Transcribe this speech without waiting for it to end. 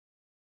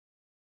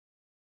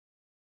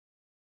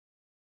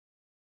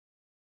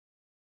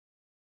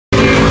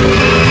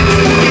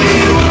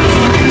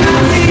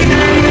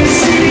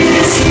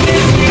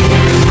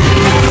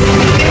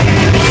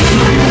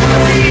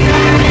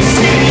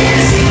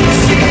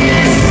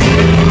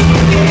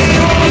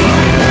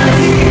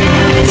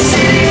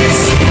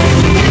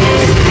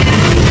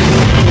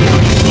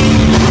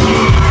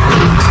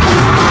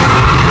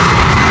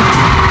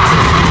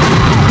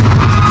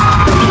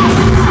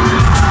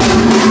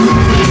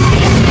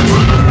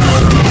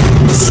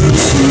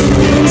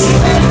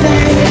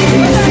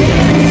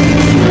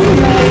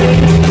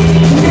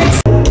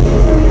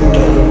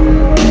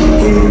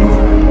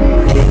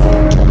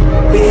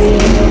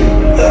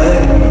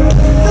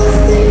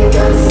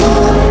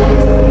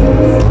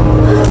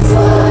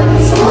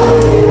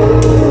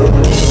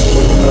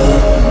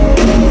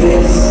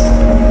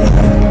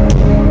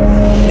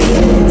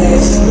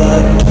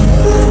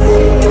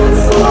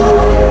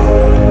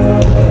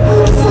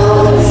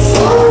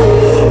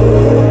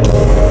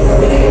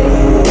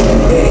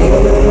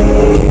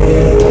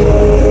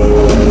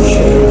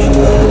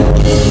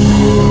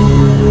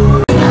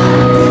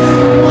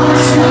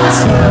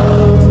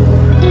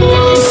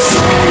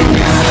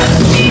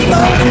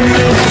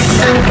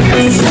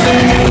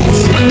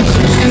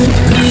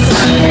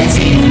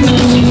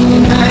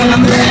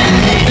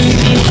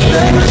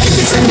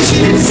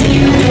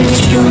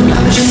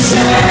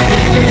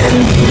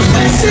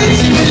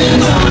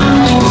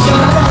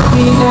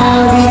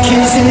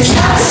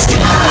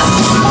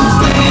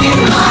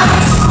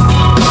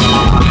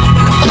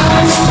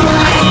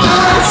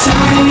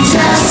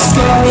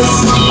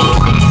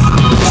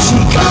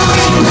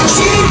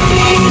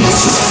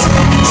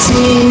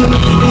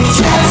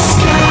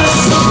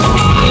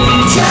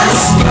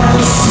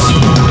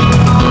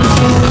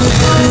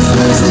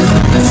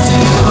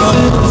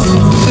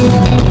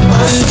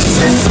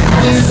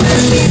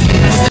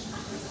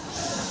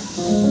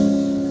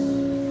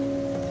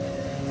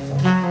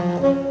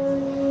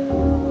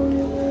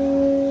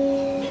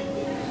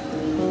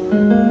That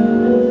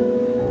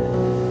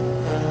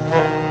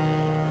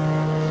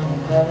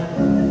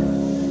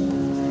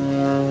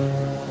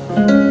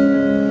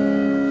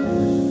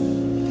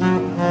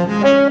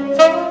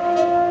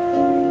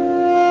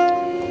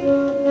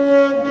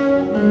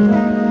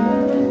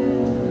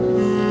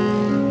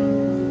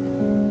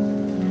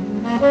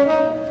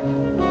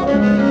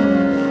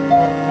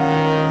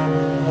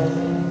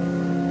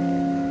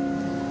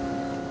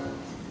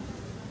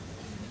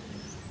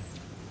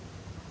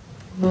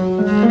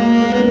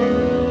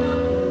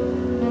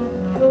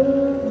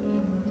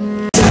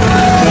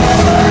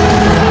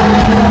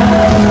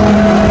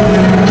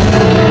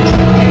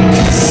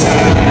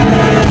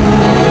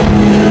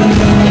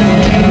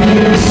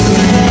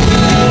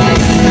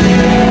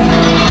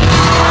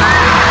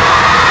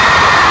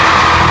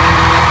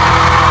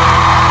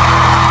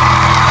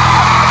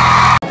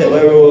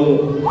we're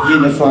all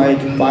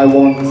unified by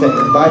one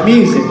thing, by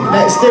music.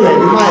 Let's do it.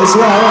 We might as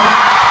well.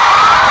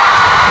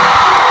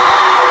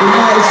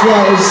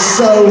 There's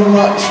so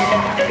much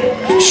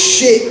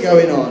shit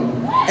going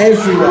on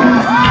everywhere.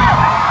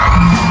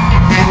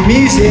 And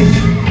music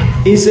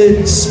is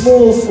a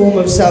small form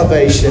of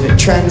salvation. It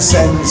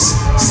transcends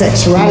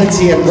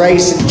sexuality and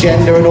race and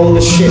gender and all the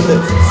shit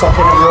that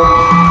fucking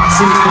everyone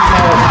seems to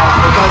care about.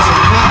 It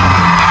doesn't matter.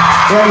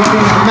 The only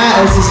thing that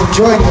matters is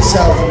enjoying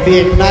yourself and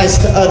being nice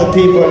to other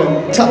people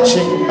and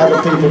touching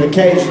other people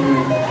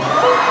occasionally.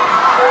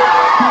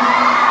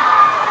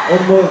 Or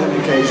more than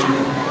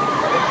occasionally.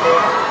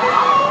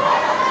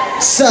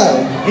 So,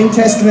 in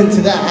testament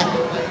to that,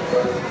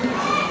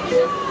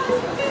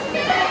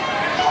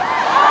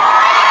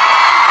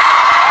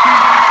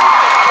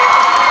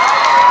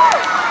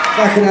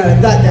 fucking hell,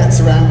 if that gets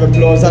a round of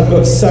applause, I've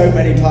got so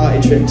many party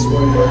tricks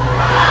for you.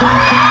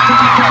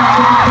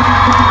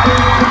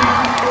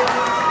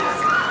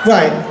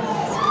 Right,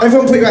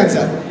 everyone put your hands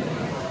up.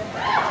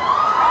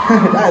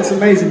 That's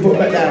amazing, put it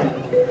back down.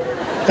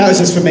 That was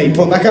just for me,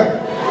 put it back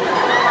up.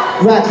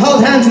 Right,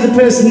 hold hands with the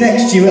person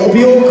next to you. It'll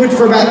be awkward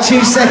for about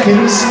 2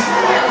 seconds,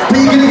 but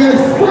you're gonna go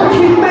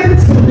fucking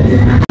mental.